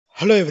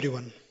Hello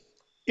everyone.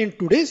 In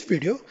today's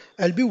video,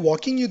 I'll be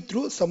walking you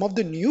through some of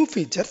the new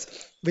features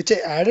which I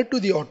added to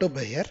the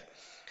AutoBuyer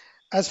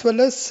as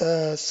well as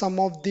some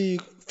of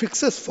the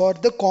fixes for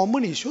the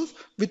common issues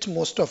which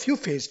most of you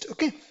faced.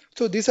 Okay,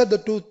 so these are the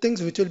two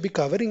things which we'll be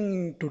covering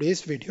in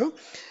today's video.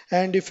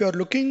 And if you're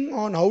looking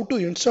on how to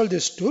install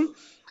this tool,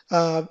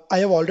 I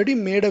have already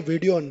made a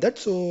video on that.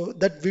 So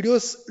that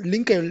video's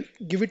link I will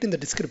give it in the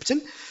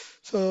description.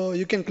 So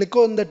you can click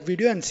on that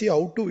video and see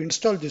how to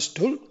install this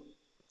tool.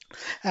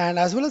 And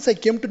as well as I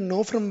came to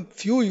know from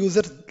few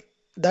users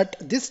that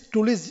this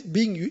tool is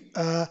being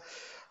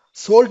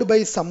sold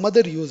by some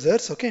other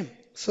users. Okay,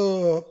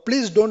 so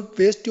please don't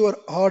waste your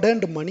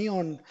hard-earned money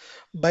on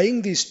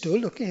buying this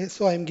tool. Okay,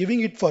 so I'm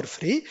giving it for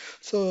free.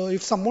 So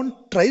if someone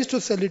tries to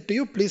sell it to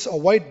you, please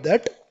avoid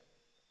that.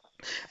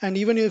 And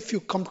even if you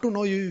come to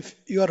know you if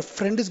your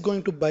friend is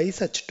going to buy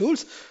such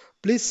tools,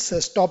 please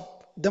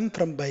stop them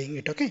from buying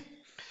it. Okay,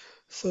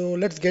 so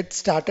let's get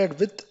started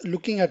with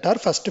looking at our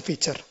first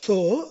feature.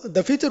 So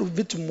the feature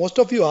which most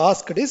of you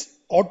asked is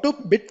auto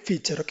bid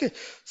feature. Okay,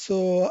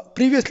 so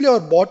previously our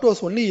bot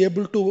was only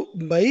able to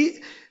buy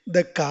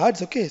the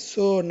cards. Okay,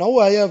 so now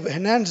I have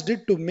enhanced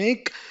it to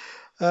make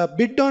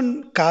bid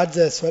on cards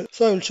as well.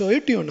 So I will show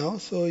it to you now.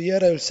 So here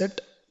I will set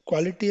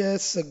quality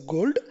as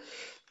gold,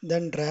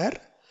 then rare,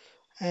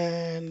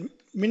 and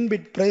min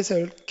bid price I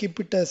will keep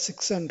it as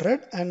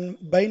 600, and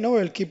buy now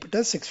I will keep it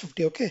as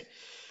 650. Okay,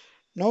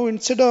 now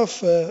instead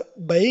of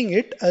buying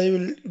it, I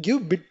will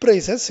give bid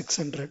price as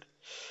 600.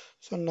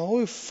 So now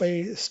if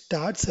I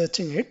start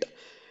searching it,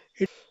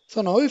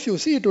 so now if you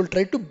see it will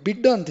try to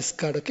bid on this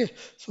card. Okay,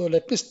 so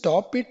let me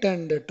stop it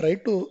and try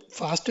to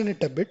fasten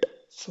it a bit.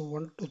 So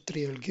 1, 2,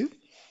 3 I will give.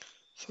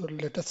 So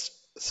let us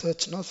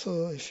search now.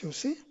 So if you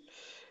see,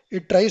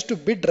 it tries to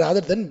bid rather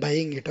than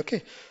buying it.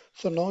 Okay,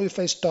 so now if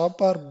I stop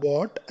our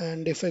bot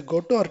and if I go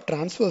to our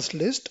transfers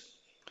list,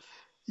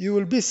 you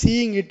will be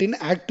seeing it in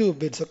active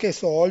bids. Okay,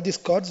 so all these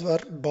cards were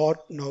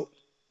bought now.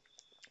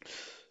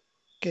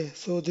 Okay,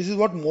 so this is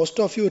what most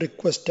of you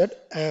requested,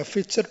 a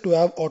feature to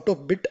have auto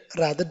bid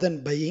rather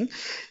than buying.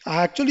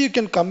 Actually, you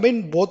can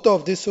combine both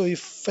of this. So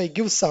if I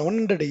give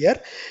 700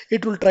 here,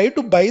 it will try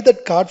to buy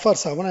that card for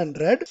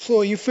 700.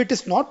 So if it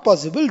is not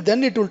possible,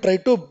 then it will try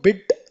to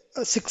bid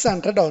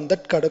 600 on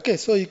that card. Okay,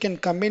 so you can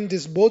combine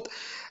this both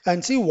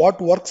and see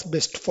what works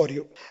best for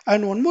you.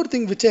 And one more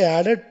thing which I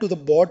added to the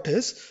bot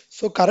is,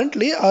 so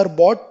currently our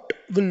bot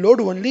will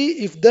load only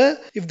if the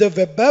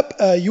web app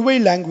UI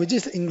language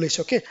is English.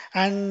 Okay,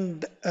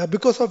 and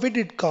because of it,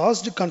 it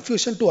caused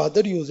confusion to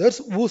other users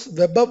whose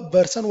web app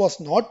version was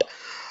not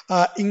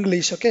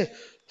English. Okay,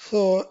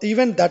 so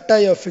even that I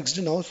have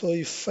fixed now. So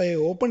if I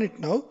open it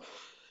now,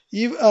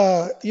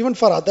 even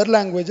for other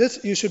languages,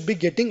 you should be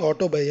getting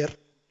auto buyer.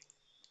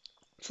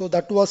 So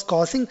that was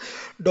causing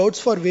doubts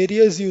for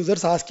various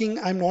users asking,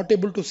 I'm not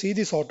able to see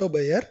this auto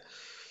buyer.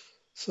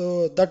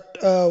 So that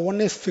one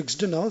is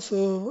fixed now.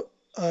 So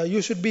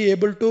you should be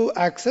able to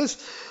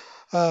access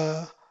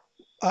uh,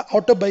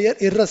 auto buyer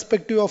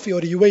irrespective of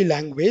your UI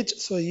language.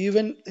 So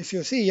even if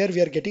you see here,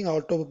 we are getting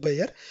auto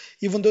buyer,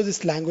 even though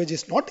this language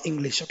is not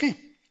English. Okay.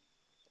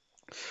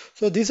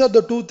 So these are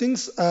the two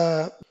things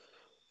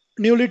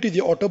newly to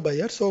the auto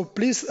buyer. So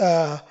please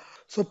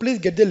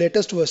get the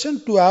latest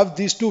version to have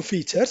these two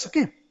features.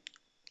 Okay.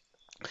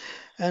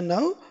 And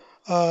now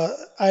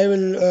I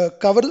will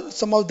cover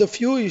some of the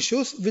few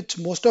issues which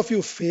most of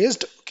you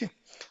faced. Okay.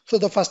 So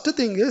the first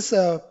thing is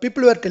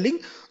people were telling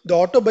the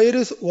auto buyer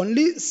is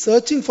only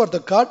searching for the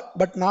card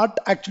but not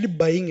actually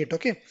buying it.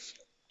 Okay.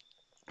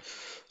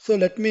 So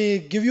let me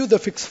give you the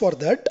fix for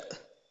that.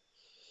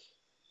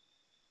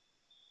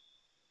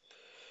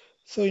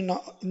 So in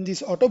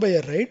this auto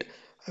buyer, right,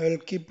 I will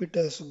keep it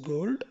as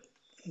gold.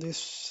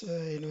 This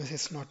invoice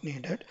is not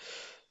needed.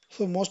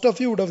 So most of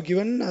you would have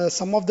given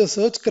some of the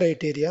search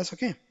criteria.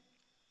 Okay.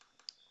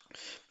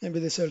 Maybe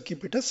this I'll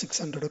keep it as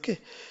 600. Okay.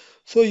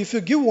 So if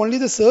you give only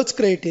the search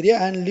criteria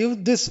and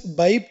leave this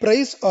buy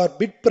price or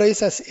bid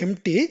price as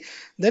empty,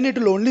 then it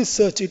will only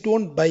search, it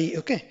won't buy.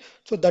 Okay.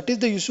 So that is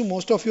the issue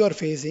most of you are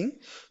facing.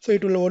 So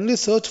it will only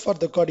search for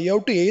the card. You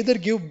have to either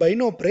give buy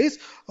now price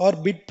or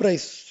bid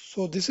price.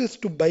 So this is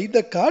to buy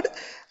the card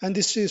and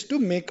this is to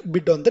make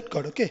bid on that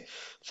card. Okay.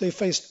 So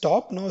if I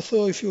stop now,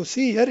 so if you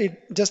see here,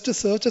 it just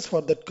searches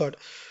for that card.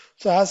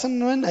 So as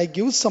and when I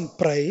give some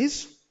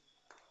price,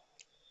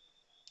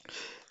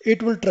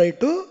 it will try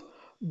to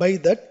buy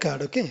that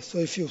card. Okay, so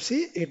if you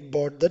see, it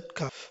bought that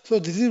card. So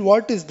this is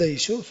what is the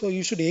issue. So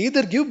you should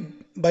either give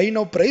buy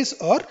now price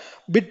or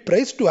bid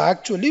price to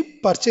actually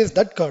purchase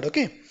that card.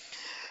 Okay,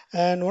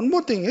 and one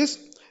more thing is,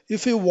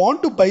 if you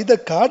want to buy the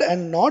card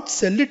and not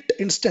sell it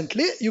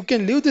instantly, you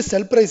can leave the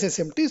sell price as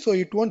empty, so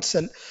it won't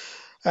sell.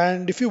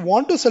 And if you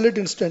want to sell it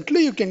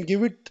instantly, you can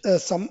give it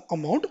some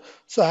amount.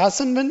 So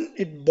as and when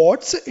it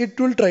bots, it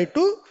will try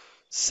to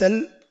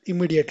sell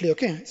immediately.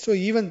 Okay, so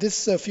even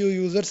this few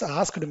users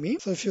asked me.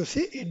 So if you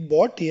see, it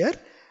bought here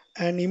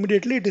and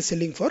immediately it is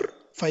selling for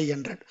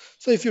 500.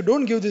 So if you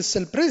don't give this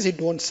sell price,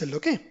 it won't sell.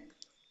 Okay,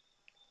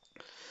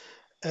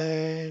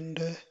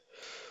 and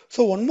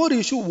So one more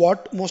issue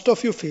what most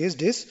of you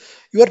faced is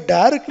you are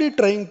directly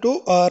trying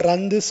to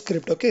run this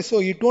script. Okay, so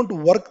it won't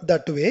work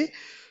that way.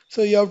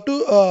 So you have to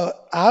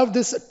have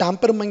this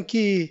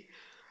tamper-monkey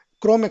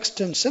Chrome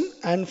extension,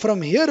 and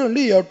from here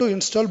only you have to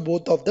install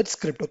both of that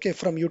script. Okay,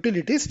 from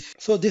utilities.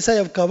 So this I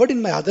have covered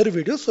in my other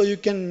video, so you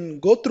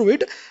can go through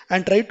it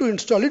and try to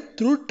install it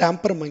through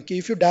tamper-monkey.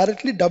 If you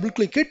directly double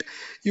click it,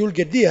 you will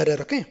get the error.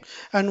 Okay,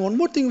 and one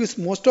more thing which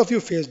most of you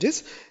faced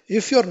is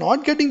if you are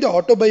not getting the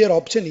auto buyer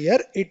option here,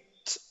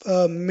 it's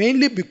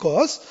mainly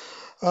because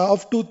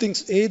of two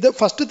things. The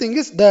first thing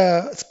is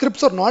the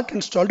scripts are not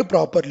installed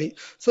properly.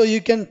 So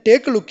you can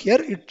take a look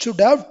here. It should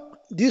have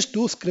these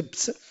two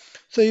scripts.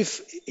 So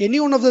if any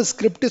one of the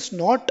script is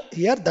not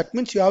here, that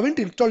means you haven't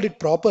installed it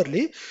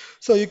properly.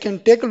 So you can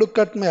take a look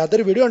at my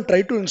other video and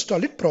try to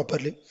install it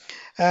properly.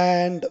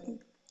 And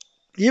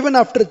even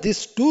after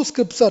these two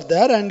scripts are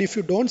there, and if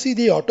you don't see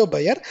the auto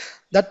buyer,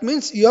 that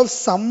means you have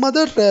some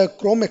other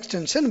Chrome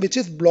extension which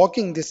is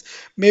blocking this,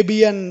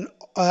 maybe an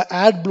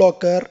ad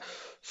blocker.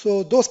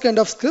 So those kind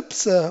of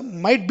scripts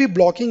might be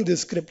blocking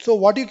this script. So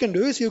what you can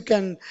do is you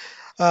can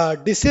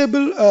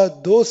disable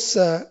those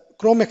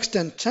Chrome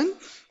extension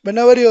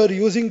whenever you are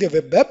using the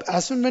web app.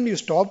 As soon when you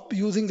stop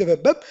using the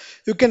web app,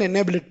 you can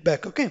enable it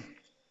back. Okay,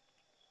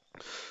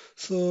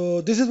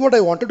 so this is what I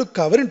wanted to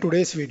cover in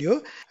today's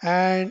video.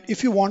 And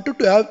if you wanted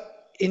to have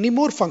any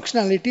more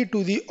functionality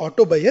to the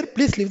auto buyer,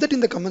 please leave that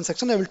in the comment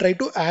section. I will try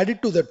to add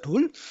it to the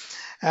tool.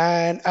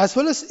 And as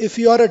well as if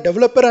you are a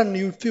developer and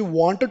if you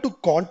wanted to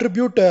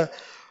contribute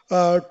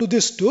to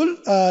this tool,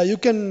 you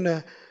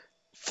can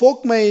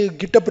fork my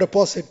GitHub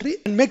repository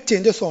and make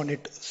changes on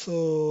it.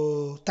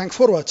 So thanks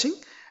for watching.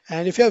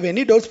 And if you have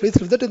any doubts, please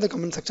leave that in the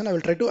comment section. I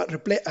will try to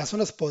reply as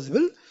soon as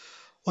possible.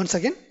 Once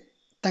again,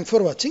 thanks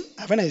for watching.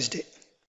 Have a nice day.